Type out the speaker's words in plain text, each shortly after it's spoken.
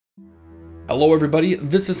Hello everybody,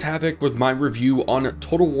 this is Havoc with my review on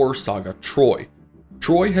Total War Saga Troy.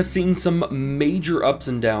 Troy has seen some major ups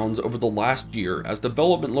and downs over the last year as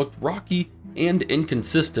development looked rocky and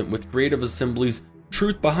inconsistent, with Creative Assembly's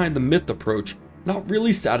truth behind the myth approach not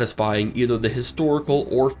really satisfying either the historical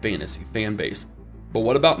or fantasy fanbase. But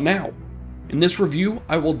what about now? In this review,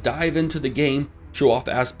 I will dive into the game, show off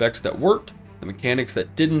aspects that worked, the mechanics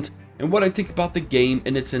that didn't, and what I think about the game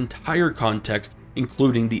in its entire context,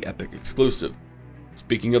 including the Epic exclusive.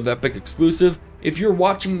 Speaking of Epic exclusive, if you're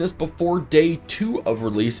watching this before day 2 of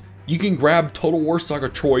release, you can grab Total War Saga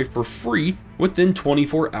Troy for free within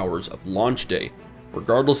 24 hours of launch day.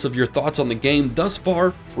 Regardless of your thoughts on the game thus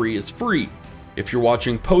far, free is free. If you're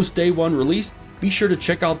watching post day 1 release, be sure to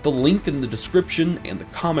check out the link in the description and the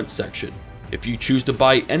comment section. If you choose to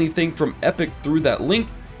buy anything from Epic through that link,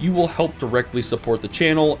 you will help directly support the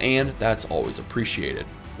channel, and that's always appreciated.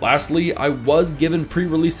 Lastly, I was given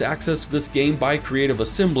pre-release access to this game by Creative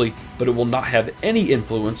Assembly, but it will not have any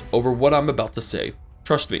influence over what I'm about to say.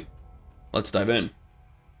 Trust me. Let's dive in.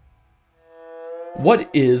 What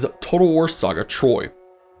is Total War Saga Troy?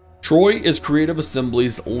 Troy is Creative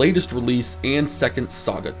Assembly's latest release and second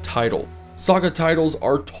Saga title. Saga titles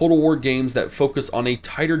are Total War games that focus on a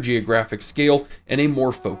tighter geographic scale and a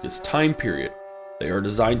more focused time period. They are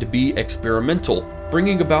designed to be experimental,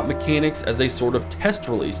 bringing about mechanics as a sort of test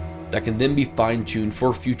release that can then be fine-tuned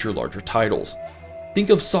for future larger titles.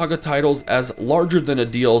 Think of Saga titles as larger than a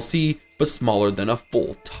DLC, but smaller than a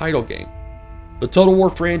full title game. The Total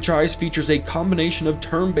War franchise features a combination of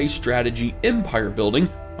turn-based strategy empire building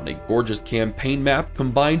on a gorgeous campaign map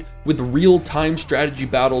combined with real-time strategy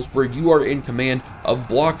battles where you are in command of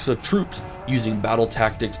blocks of troops using battle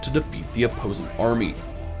tactics to defeat the opposing army.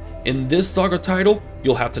 In this Saga title,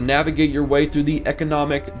 you'll have to navigate your way through the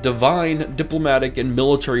economic, divine, diplomatic, and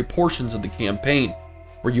military portions of the campaign,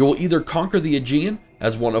 where you will either conquer the Aegean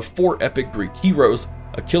as one of 4 epic Greek heroes,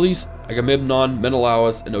 Achilles, Agamemnon,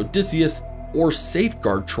 Menelaus, and Odysseus, or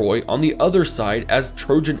safeguard Troy on the other side as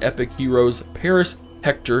Trojan epic heroes Paris,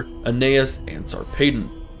 Hector, Aeneas, and Sarpedon.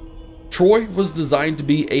 Troy was designed to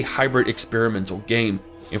be a hybrid experimental game,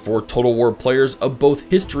 and for Total War players of both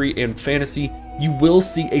history and fantasy, you will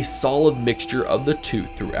see a solid mixture of the two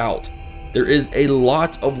throughout. There is a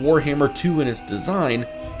lot of Warhammer 2 in its design,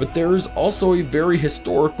 but there is also a very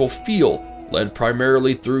historical feel, led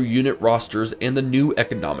primarily through unit rosters and the new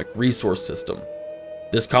economic resource system.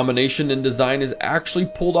 This combination in design is actually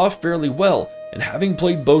pulled off fairly well, and having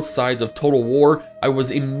played both sides of Total War, I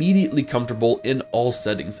was immediately comfortable in all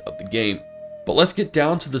settings of the game. But let's get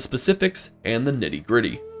down to the specifics and the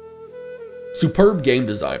nitty-gritty. Superb game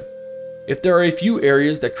design. If there are a few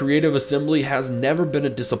areas that Creative Assembly has never been a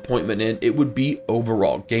disappointment in, it would be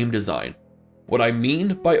overall game design. What I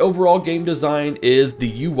mean by overall game design is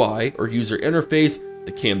the UI or user interface,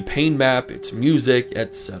 the campaign map, its music,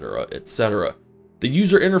 etc, etc. The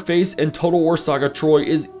user interface in Total War Saga Troy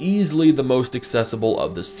is easily the most accessible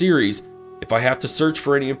of the series. If I have to search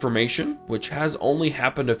for any information, which has only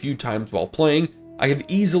happened a few times while playing, I have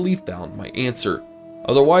easily found my answer.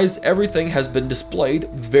 Otherwise, everything has been displayed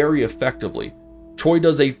very effectively. Troy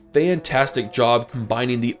does a fantastic job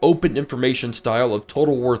combining the open information style of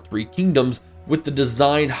Total War 3 Kingdoms with the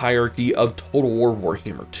design hierarchy of Total War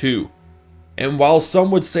Warhammer 2. And while some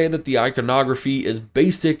would say that the iconography is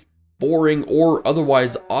basic, boring, or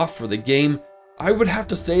otherwise off for the game, I would have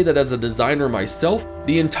to say that as a designer myself,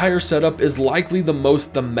 the entire setup is likely the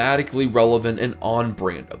most thematically relevant and on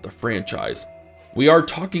brand of the franchise. We are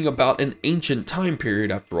talking about an ancient time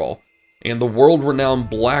period after all, and the world-renowned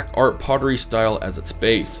black art pottery style as its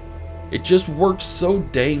base. It just works so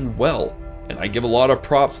dang well, and I give a lot of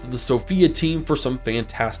props to the Sophia team for some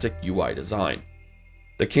fantastic UI design.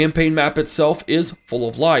 The campaign map itself is full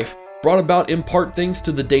of life, brought about in part thanks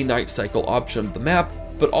to the day-night cycle option of the map,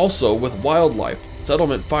 but also with wildlife,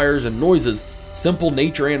 settlement fires and noises, simple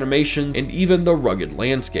nature animation, and even the rugged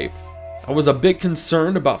landscape. I was a bit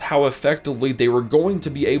concerned about how effectively they were going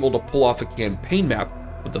to be able to pull off a campaign map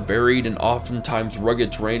with the varied and oftentimes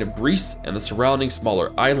rugged terrain of Greece and the surrounding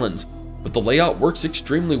smaller islands, but the layout works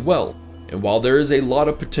extremely well, and while there is a lot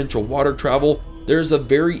of potential water travel, there is a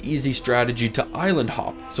very easy strategy to island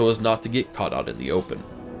hop so as not to get caught out in the open.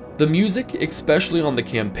 The music, especially on the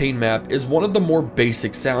campaign map, is one of the more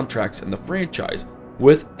basic soundtracks in the franchise,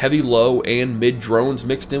 with heavy low and mid drones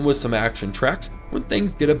mixed in with some action tracks when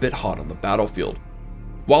things get a bit hot on the battlefield.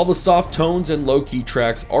 While the soft tones and low-key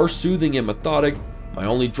tracks are soothing and methodic, my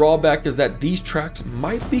only drawback is that these tracks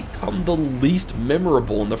might become the least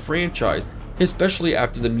memorable in the franchise, especially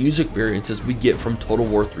after the music variances we get from Total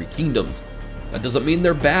War 3 Kingdoms. That doesn't mean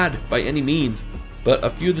they're bad by any means, but a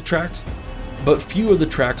few of the tracks but few of the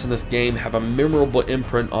tracks in this game have a memorable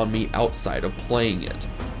imprint on me outside of playing it.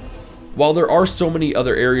 While there are so many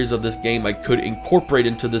other areas of this game I could incorporate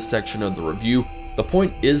into this section of the review, the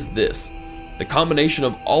point is this: the combination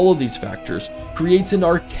of all of these factors creates an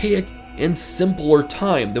archaic and simpler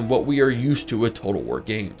time than what we are used to with Total War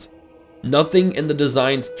games. Nothing in the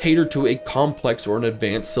designs cater to a complex or an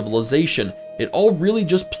advanced civilization. It all really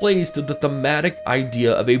just plays to the thematic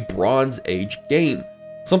idea of a Bronze Age game,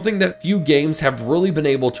 something that few games have really been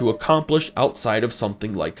able to accomplish outside of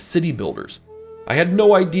something like City Builders. I had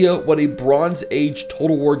no idea what a Bronze Age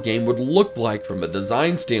Total War game would look like from a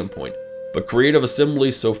design standpoint, but Creative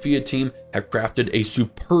Assembly's Sophia team have crafted a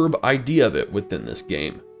superb idea of it within this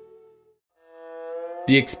game.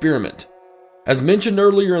 The Experiment. As mentioned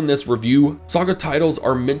earlier in this review, Saga titles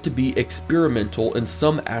are meant to be experimental in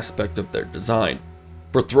some aspect of their design.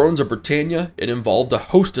 For Thrones of Britannia, it involved a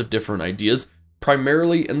host of different ideas,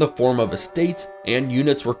 primarily in the form of estates and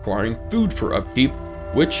units requiring food for upkeep,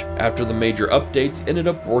 which, after the major updates, ended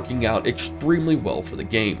up working out extremely well for the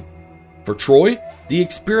game. For Troy, the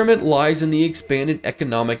experiment lies in the expanded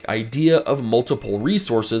economic idea of multiple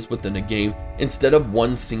resources within a game instead of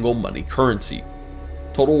one single money currency.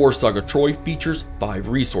 Total War Saga Troy features 5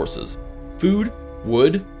 resources: food,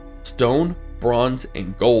 wood, stone, bronze,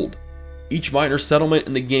 and gold. Each minor settlement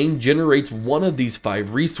in the game generates one of these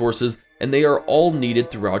 5 resources, and they are all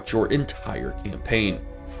needed throughout your entire campaign.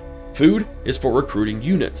 Food is for recruiting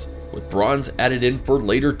units, with bronze added in for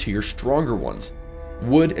later tier stronger ones.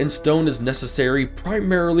 Wood and stone is necessary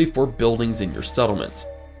primarily for buildings in your settlements.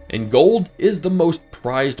 And gold is the most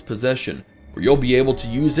prized possession, where you'll be able to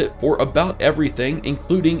use it for about everything,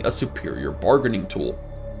 including a superior bargaining tool.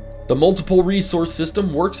 The multiple resource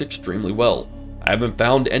system works extremely well. I haven't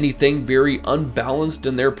found anything very unbalanced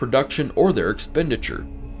in their production or their expenditure.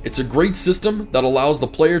 It's a great system that allows the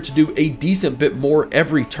player to do a decent bit more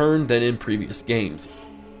every turn than in previous games.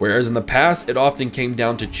 Whereas in the past, it often came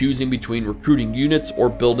down to choosing between recruiting units or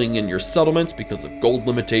building in your settlements because of gold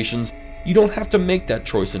limitations, you don't have to make that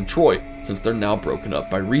choice in Troy, since they're now broken up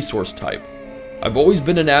by resource type. I've always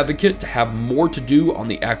been an advocate to have more to do on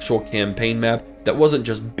the actual campaign map that wasn't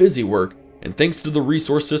just busy work, and thanks to the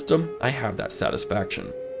resource system, I have that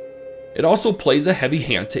satisfaction. It also plays a heavy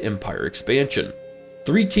hand to Empire expansion.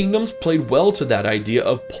 Three Kingdoms played well to that idea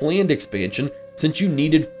of planned expansion, since you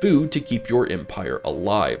needed food to keep your empire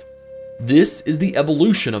alive. This is the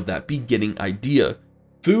evolution of that beginning idea.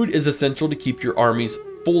 Food is essential to keep your armies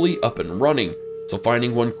fully up and running, so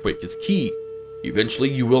finding one quick is key. Eventually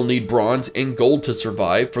you will need bronze and gold to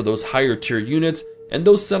survive for those higher tier units, and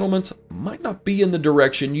those settlements might not be in the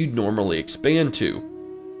direction you'd normally expand to.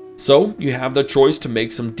 So you have the choice to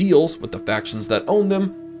make some deals with the factions that own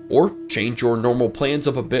them, or change your normal plans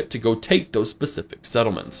up a bit to go take those specific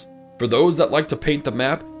settlements. For those that like to paint the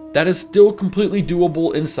map, that is still completely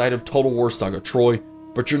doable inside of Total War Saga Troy,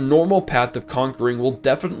 but your normal path of conquering will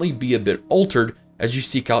definitely be a bit altered as you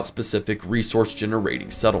seek out specific resource generating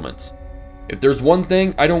settlements. If there's one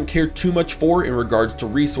thing I don't care too much for in regards to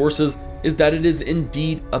resources, is that it is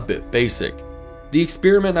indeed a bit basic. The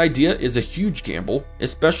experiment idea is a huge gamble,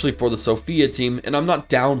 especially for the Sophia team, and I'm not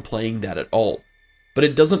downplaying that at all. But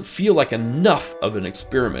it doesn't feel like enough of an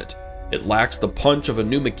experiment. It lacks the punch of a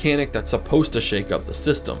new mechanic that's supposed to shake up the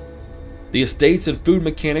system. The estates and food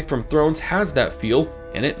mechanic from Thrones has that feel,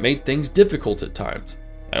 and it made things difficult at times.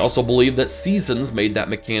 I also believe that seasons made that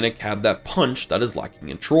mechanic have that punch that is lacking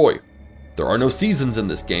in Troy. There are no seasons in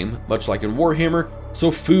this game, much like in Warhammer,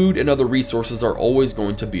 so food and other resources are always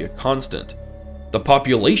going to be a constant. The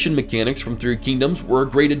population mechanics from Three Kingdoms were a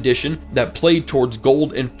great addition that played towards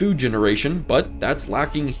gold and food generation, but that's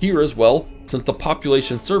lacking here as well, since the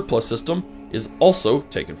population surplus system is also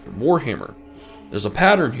taken from Warhammer. There's a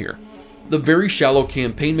pattern here. The very shallow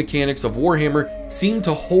campaign mechanics of Warhammer seem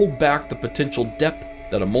to hold back the potential depth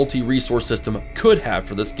that a multi-resource system could have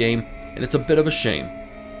for this game, and it's a bit of a shame.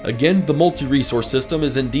 Again, the multi-resource system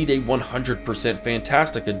is indeed a 100%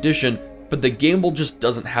 fantastic addition, but the gamble just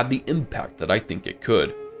doesn't have the impact that I think it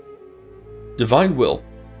could. Divine Will.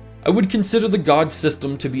 I would consider the God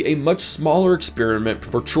system to be a much smaller experiment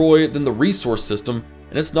for Troy than the resource system,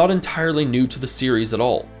 and it's not entirely new to the series at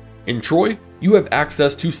all. In Troy, you have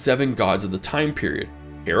access to 7 gods of the time period: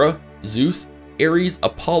 Hera, Zeus, Ares,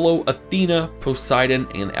 Apollo, Athena, Poseidon,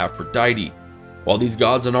 and Aphrodite. While these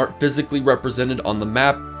gods aren't physically represented on the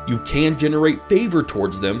map, you can generate favor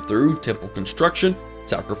towards them through temple construction,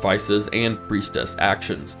 sacrifices, and priestess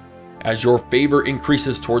actions. As your favor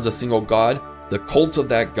increases towards a single god, the cult of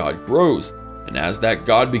that god grows, and as that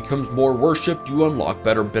god becomes more worshipped, you unlock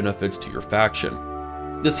better benefits to your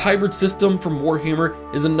faction. This hybrid system from Warhammer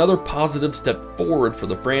is another positive step forward for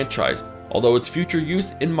the franchise, although its future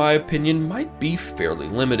use, in my opinion, might be fairly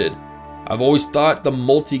limited. I've always thought the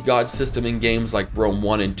multi-god system in games like Rome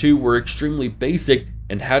 1 and 2 were extremely basic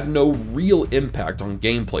and had no real impact on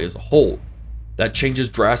gameplay as a whole. That changes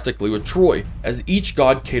drastically with Troy, as each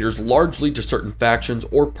god caters largely to certain factions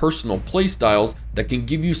or personal playstyles that can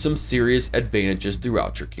give you some serious advantages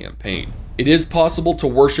throughout your campaign. It is possible to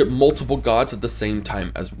worship multiple gods at the same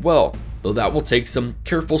time as well, though that will take some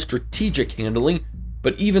careful strategic handling,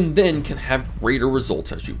 but even then can have greater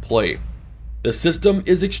results as you play. The system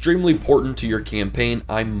is extremely important to your campaign,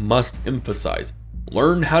 I must emphasize.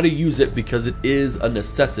 Learn how to use it because it is a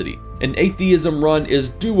necessity. An atheism run is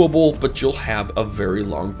doable, but you'll have a very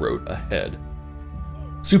long road ahead.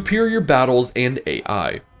 Superior battles and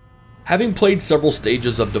AI. Having played several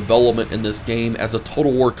stages of development in this game as a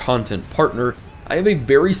Total War content partner, I have a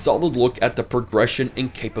very solid look at the progression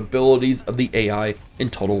and capabilities of the AI in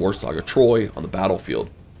Total War Saga Troy on the battlefield.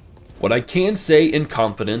 What I can say in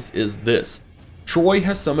confidence is this: Troy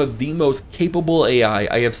has some of the most capable AI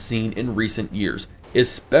I have seen in recent years,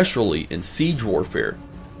 especially in siege warfare.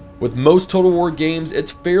 With most Total War games,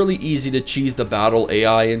 it's fairly easy to cheese the battle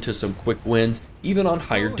AI into some quick wins, even on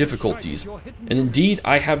higher difficulties. And indeed,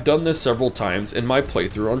 I have done this several times in my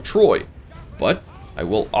playthrough on Troy. But I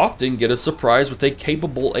will often get a surprise with a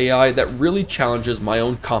capable AI that really challenges my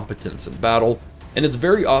own competence in battle, and it's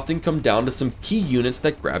very often come down to some key units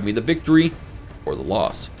that grab me the victory or the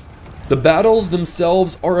loss. The battles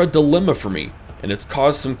themselves are a dilemma for me, and it's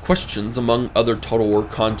caused some questions among other Total War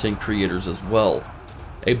content creators as well.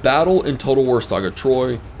 A battle in Total War Saga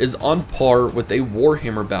Troy is on par with a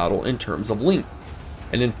Warhammer battle in terms of length,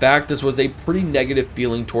 and in fact this was a pretty negative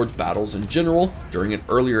feeling towards battles in general during an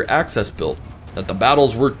earlier access build, that the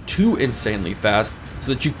battles were too insanely fast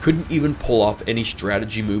so that you couldn't even pull off any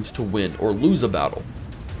strategy moves to win or lose a battle.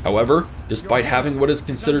 However, despite having what is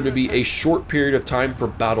considered to be a short period of time for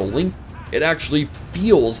battle length, it actually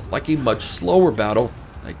feels like a much slower battle,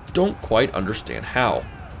 and I don't quite understand how.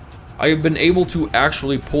 I have been able to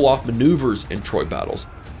actually pull off maneuvers in Troy battles,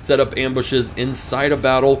 set up ambushes inside a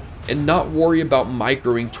battle, and not worry about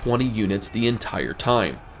microing 20 units the entire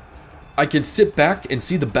time. I can sit back and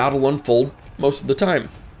see the battle unfold most of the time.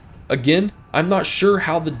 Again, I'm not sure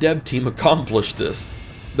how the dev team accomplished this.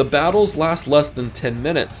 The battles last less than 10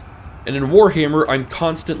 minutes, and in Warhammer I'm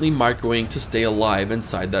constantly microing to stay alive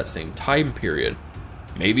inside that same time period.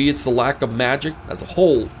 Maybe it's the lack of magic as a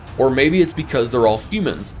whole, or maybe it's because they're all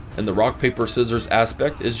humans, and the rock paper scissors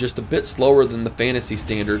aspect is just a bit slower than the fantasy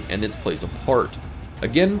standard and it plays a part.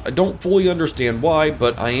 Again, I don't fully understand why,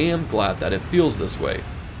 but I am glad that it feels this way.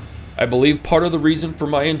 I believe part of the reason for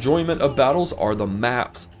my enjoyment of battles are the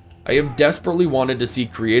maps. I have desperately wanted to see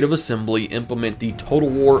Creative Assembly implement the Total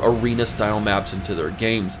War arena style maps into their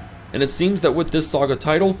games, and it seems that with this Saga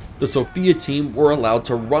title, the Sophia team were allowed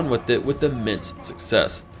to run with it with immense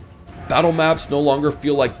success. Battle maps no longer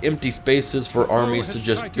feel like empty spaces for armies to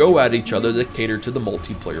just go at each other that cater to the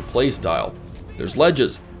multiplayer playstyle. There's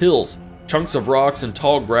ledges, hills, chunks of rocks and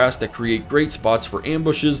tall grass that create great spots for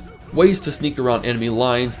ambushes, ways to sneak around enemy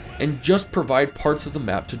lines, and just provide parts of the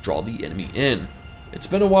map to draw the enemy in. It's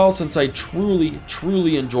been a while since I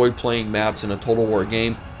truly enjoyed playing maps in a Total War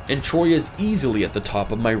game, and Troy is easily at the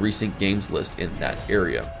top of my recent games list in that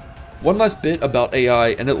area. One last bit about AI,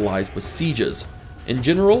 and it lies with sieges. In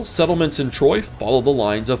general, settlements in Troy follow the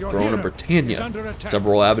lines of Throne of Britannia,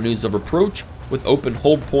 several avenues of approach with open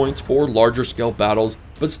hold points for larger scale battles,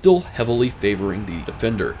 but still heavily favoring the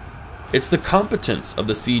defender. It's the competence of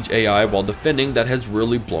the siege AI while defending that has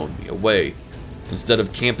really blown me away. Instead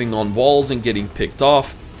of camping on walls and getting picked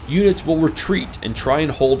off, units will retreat and try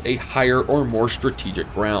and hold a higher or more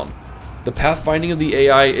strategic ground. The pathfinding of the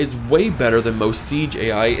AI is way better than most siege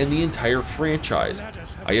AI in the entire franchise.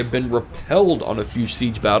 I have been repelled on a few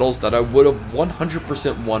siege battles that I would have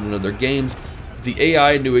 100% won in other games if the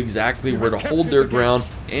AI knew exactly where to hold their ground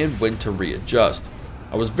and when to readjust.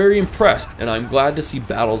 I was very impressed, and I'm glad to see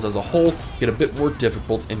battles as a whole get a bit more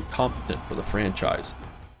difficult and competent for the franchise.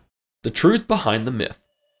 The truth behind the myth.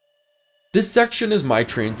 This section is my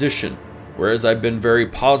transition. Whereas I've been very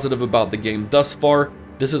positive about the game thus far,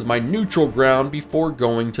 this is my neutral ground before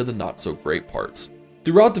going to the not so great parts.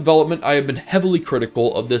 Throughout development, I have been heavily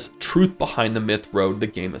critical of this truth behind the myth road the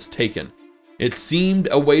game has taken. It seemed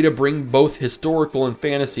a way to bring both historical and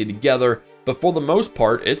fantasy together, but for the most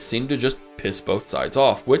part, it seemed to just piss both sides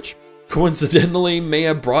off, which coincidentally may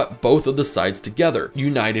have brought both of the sides together,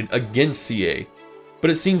 united against CA. But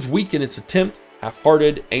it seems weak in its attempt,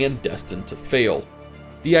 half-hearted, and destined to fail.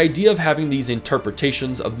 The idea of having these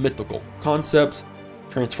interpretations of mythical concepts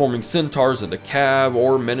Transforming centaurs into cav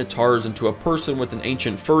or minotaurs into a person with an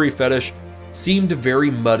ancient furry fetish seemed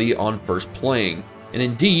very muddy on first playing, and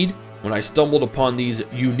indeed, when I stumbled upon these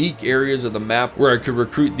unique areas of the map where I could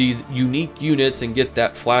recruit these unique units and get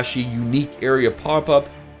that flashy unique area pop-up,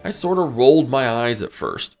 I sort of rolled my eyes at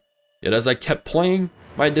first. Yet as I kept playing,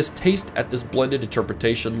 my distaste at this blended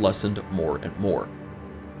interpretation lessened more and more.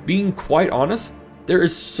 Being quite honest, there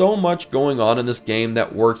is so much going on in this game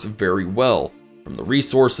that works very well, from the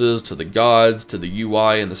resources to the gods to the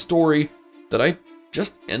UI and the story, that I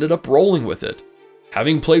just ended up rolling with it.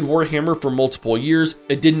 Having played Warhammer for multiple years,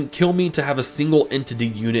 it didn't kill me to have a single entity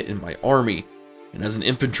unit in my army, and as an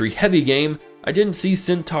infantry heavy game, I didn't see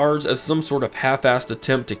centaurs as some sort of half-assed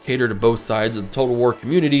attempt to cater to both sides of the Total War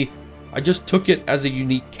community. I just took it as a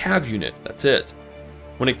unique cav unit, that's it.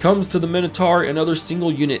 When it comes to the Minotaur and other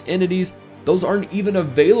single unit entities, those aren't even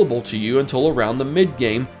available to you until around the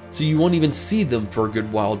mid-game, so you won't even see them for a good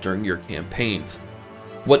while during your campaigns.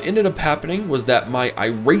 What ended up happening was that my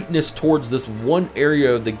irateness towards this one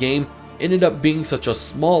area of the game ended up being such a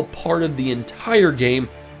small part of the entire game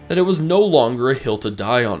that it was no longer a hill to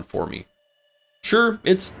die on for me. Sure,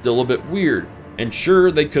 it's still a bit weird, and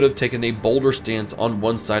sure, they could have taken a bolder stance on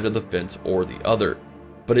one side of the fence or the other,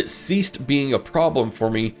 but it ceased being a problem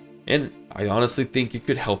for me, and I honestly think it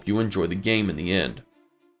could help you enjoy the game in the end.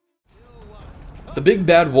 The big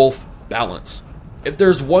bad wolf, balance. If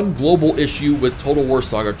there's one global issue with Total War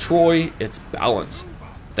Saga Troy, it's balance.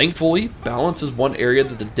 Thankfully, balance is one area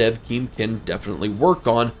that the dev team can definitely work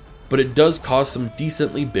on, but it does cause some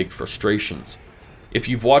decently big frustrations. If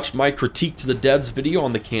you've watched my critique to the devs video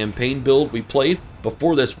on the campaign build we played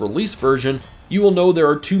before this release version, you will know there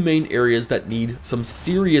are two main areas that need some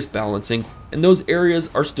serious balancing, and those areas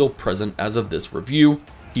are still present as of this review: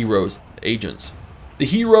 heroes and agents. The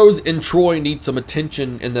heroes in Troy need some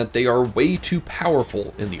attention in that they are way too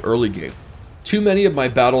powerful in the early game. Too many of my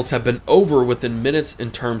battles have been over within minutes in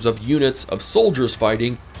terms of units of soldiers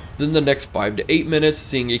fighting, then the next 5 to 8 minutes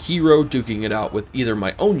seeing a hero duking it out with either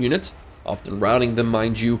my own units, often routing them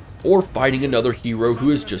mind you, or fighting another hero who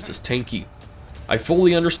is just as tanky. I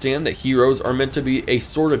fully understand that heroes are meant to be a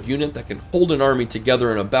sort of unit that can hold an army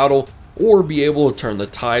together in a battle, or be able to turn the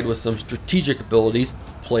tide with some strategic abilities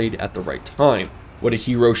played at the right time. What a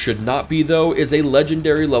hero should not be though is a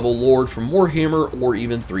legendary level lord from Warhammer or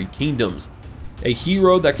even 3 Kingdoms. A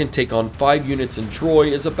hero that can take on 5 units in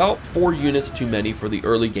Troy is about 4 units too many for the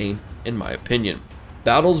early game in my opinion.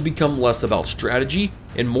 Battles become less about strategy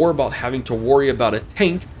and more about having to worry about a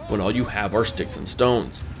tank when all you have are sticks and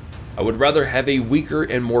stones. I would rather have a weaker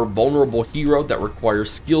and more vulnerable hero that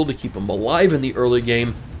requires skill to keep him alive in the early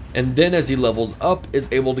game, and then as he levels up is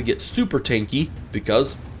able to get super tanky,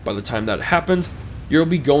 because by the time that happens, you'll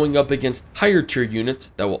be going up against higher tier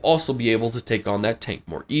units that will also be able to take on that tank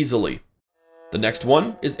more easily. The next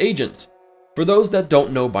one is agents. For those that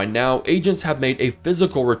don't know by now, agents have made a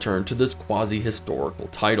physical return to this quasi-historical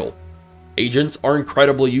title. Agents are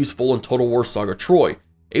incredibly useful in Total War Saga Troy,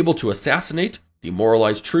 able to assassinate,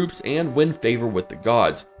 demoralize troops, and win favor with the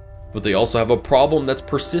gods. But they also have a problem that's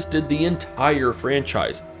persisted the entire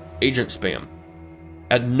franchise: agent spam.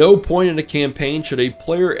 At no point in a campaign should a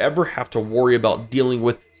player ever have to worry about dealing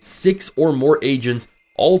with 6 or more agents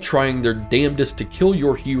all trying their damnedest to kill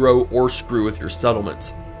your hero or screw with your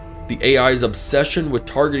settlements. The AI's obsession with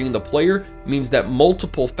targeting the player means that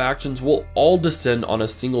multiple factions will all descend on a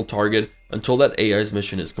single target until that AI's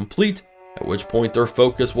mission is complete, at which point their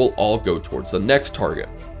focus will all go towards the next target.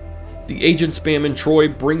 The agent spam in Troy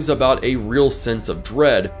brings about a real sense of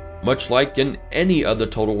dread, much like in any other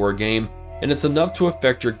Total War game, and it's enough to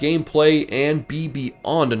affect your gameplay and be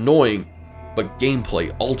beyond annoying, but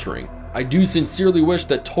gameplay altering. I do sincerely wish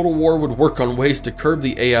that Total War would work on ways to curb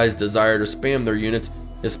the AI's desire to spam their units,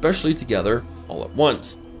 especially together all at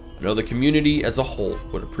once. I know the community as a whole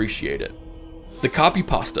would appreciate it. The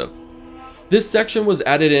COPYPASTA. This section was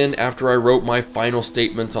added in after I wrote my final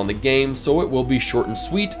statements on the game, so it will be short and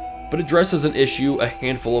sweet, but addresses an issue a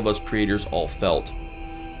handful of us creators all felt.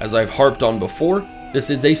 As I've harped on before, this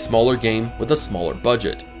is a smaller game with a smaller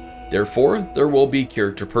budget. Therefore, there will be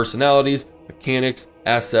character personalities, mechanics,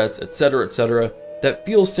 assets, etc. that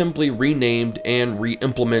feel simply renamed and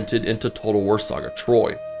re-implemented into Total War Saga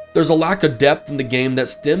Troy. There's a lack of depth in the game that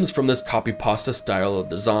stems from this COPYPASTA style of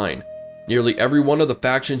design. Nearly every one of the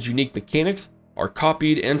faction's unique mechanics are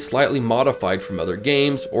copied and slightly modified from other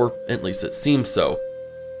games, or at least it seems so.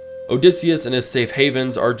 Odysseus and his safe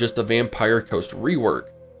havens are just a Vampire Coast rework.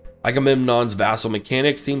 Agamemnon's vassal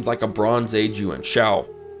mechanic seems like a Bronze Age Yuan Shao.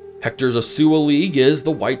 Hector's Asua League is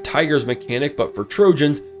the White Tigers mechanic, but for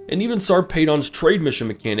Trojans, and even Sarpedon's trade mission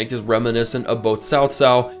mechanic is reminiscent of both Cao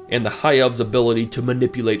Cao and the High Elves' ability to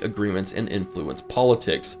manipulate agreements and influence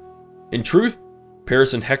politics. In truth,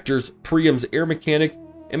 Paris and Hector's Priam's air mechanic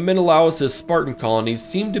and Menelaus' Spartan colonies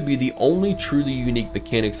seem to be the only truly unique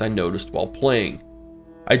mechanics I noticed while playing.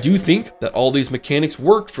 I do think that all these mechanics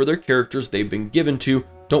work for their characters they've been given to,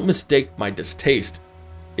 don't mistake my distaste.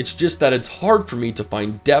 It's just that it's hard for me to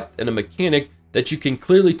find depth in a mechanic that you can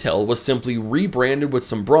clearly tell was simply rebranded with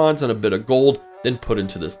some bronze and a bit of gold, then put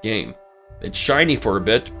into this game. It's shiny for a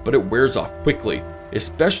bit, but it wears off quickly,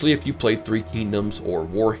 especially if you play Three Kingdoms or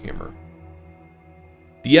Warhammer.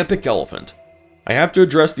 The Epic Elephant. I have to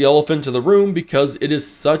address the elephant in the room because it is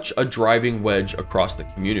such a driving wedge across the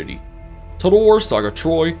community. Total War Saga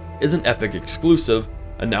Troy is an Epic exclusive,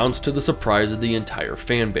 announced to the surprise of the entire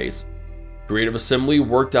fanbase. Creative Assembly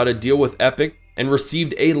worked out a deal with Epic and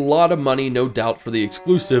received a lot of money, no doubt, for the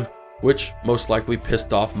exclusive, which most likely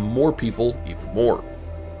pissed off more people even more.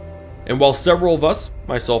 And while several of us,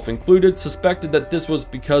 myself included, suspected that this was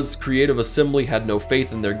because Creative Assembly had no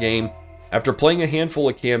faith in their game, after playing a handful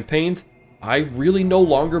of campaigns, I really no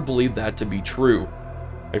longer believe that to be true.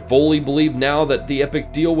 I fully believe now that the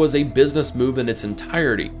Epic deal was a business move in its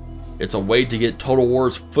entirety. It's a way to get Total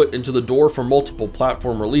War's foot into the door for multiple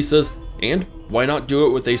platform releases, and why not do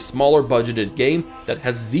it with a smaller budgeted game that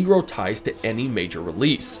has zero ties to any major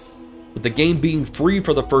release? With the game being free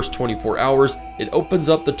for the first 24 hours, it opens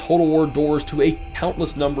up the Total War doors to a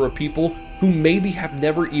countless number of people who maybe have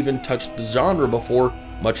never even touched the genre before,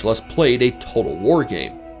 much less played a Total War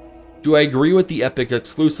game. Do I agree with the Epic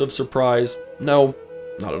exclusive surprise? No,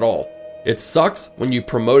 not at all. It sucks when you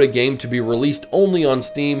promote a game to be released only on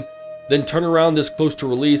Steam, then turn around this close to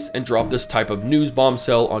release and drop this type of news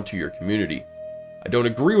bombshell onto your community. I don't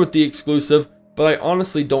agree with the exclusive, but I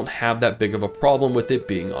honestly don't have that big of a problem with it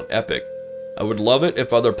being on Epic. I would love it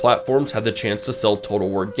if other platforms had the chance to sell Total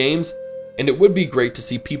War games, and it would be great to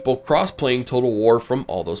see people cross-playing Total War from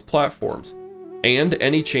all those platforms. And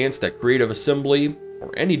any chance that Creative Assembly,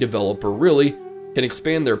 or any developer really, can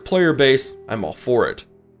expand their player base, I'm all for it.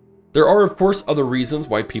 There are of course other reasons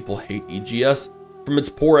why people hate EGS, from its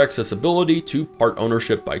poor accessibility to part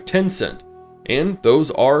ownership by Tencent, and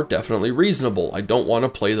those are definitely reasonable. I don't want to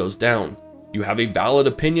play those down. You have a valid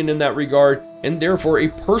opinion in that regard, and therefore a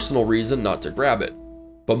personal reason not to grab it.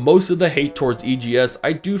 But most of the hate towards EGS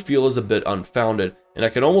I do feel is a bit unfounded, and I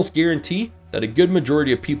can almost guarantee that a good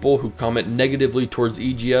majority of people who comment negatively towards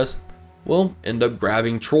EGS will end up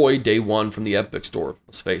grabbing Troy day one from the Epic Store,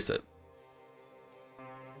 let's face it.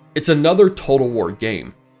 It's another Total War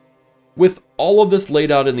game. With all of this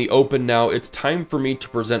laid out in the open now, it's time for me to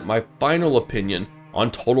present my final opinion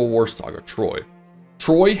on Total War Saga Troy.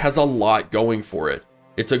 Troy has a lot going for it.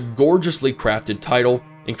 It's a gorgeously crafted title,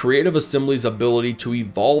 and Creative Assembly's ability to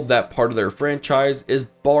evolve that part of their franchise is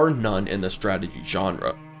bar none in the strategy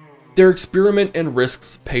genre. Their experiment and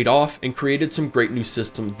risks paid off and created some great new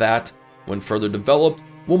systems that, when further developed,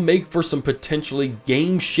 will make for some potentially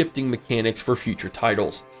game-shifting mechanics for future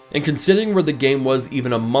titles. And considering where the game was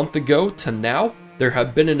even a month ago to now, there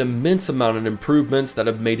have been an immense amount of improvements that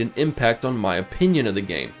have made an impact on my opinion of the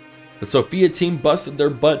game. The Sophia team busted their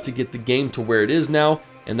butt to get the game to where it is now,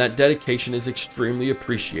 and that dedication is extremely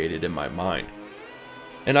appreciated in my mind.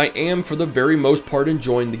 And I am, for the very most part,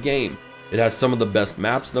 enjoying the game. It has some of the best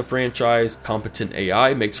maps in the franchise, competent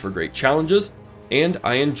AI makes for great challenges, and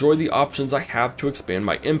I enjoy the options I have to expand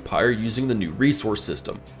my empire using the new resource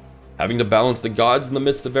system. Having to balance the gods in the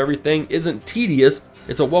midst of everything isn't tedious,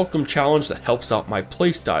 it's a welcome challenge that helps out my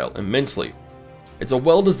playstyle immensely. It's a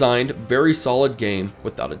well-designed, very solid game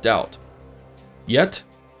without a doubt. Yet,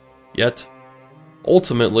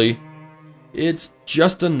 ultimately, it's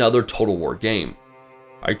just another Total War game.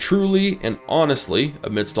 I truly and honestly,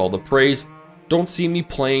 amidst all the praise, don't see me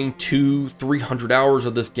playing 200-300 hours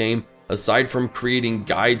of this game aside from creating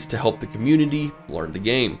guides to help the community learn the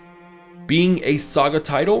game. Being a Saga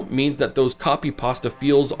title means that those copy-pasta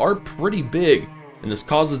feels are pretty big, and this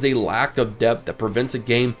causes a lack of depth that prevents a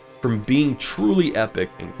game from being truly epic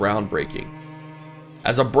and groundbreaking.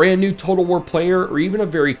 As a brand new Total War player, or even a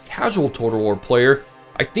very casual Total War player,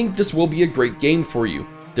 I think this will be a great game for you.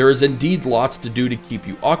 There is indeed lots to do to keep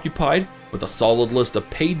you occupied, with a solid list of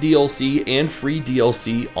paid DLC and free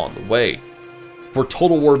DLC on the way. For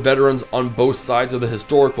Total War veterans on both sides of the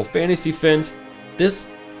historical fantasy fence, this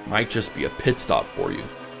might just be a pit stop for you.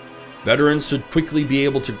 Veterans should quickly be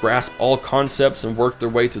able to grasp all concepts and work their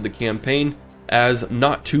way through the campaign, as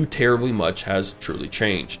not too terribly much has truly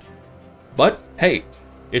changed. But hey,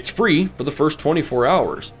 it's free for the first 24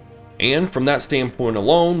 hours, and from that standpoint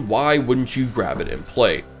alone, why wouldn't you grab it and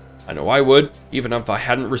play? I know I would, even if I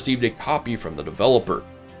hadn't received a copy from the developer.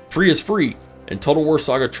 Free is free, and Total War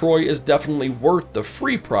Saga Troy is definitely worth the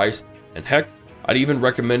free price, and heck, I'd even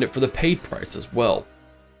recommend it for the paid price as well.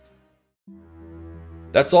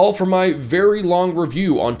 That's all for my very long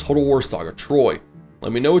review on Total War Saga Troy.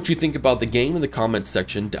 Let me know what you think about the game in the comments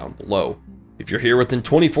section down below. If you're here within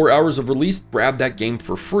 24 hours of release, grab that game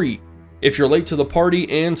for free. If you're late to the party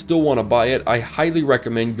and still want to buy it, I highly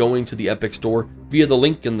recommend going to the Epic Store via the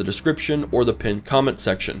link in the description or the pinned comment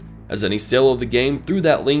section, as any sale of the game through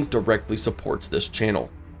that link directly supports this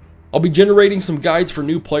channel. I'll be generating some guides for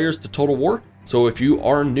new players to Total War, so if you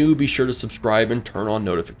are new, be sure to subscribe and turn on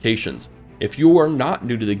notifications. If you are not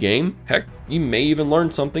new to the game, heck, you may even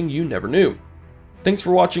learn something you never knew. Thanks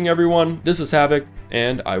for watching everyone, this is Havoc,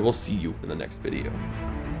 and I will see you in the next video.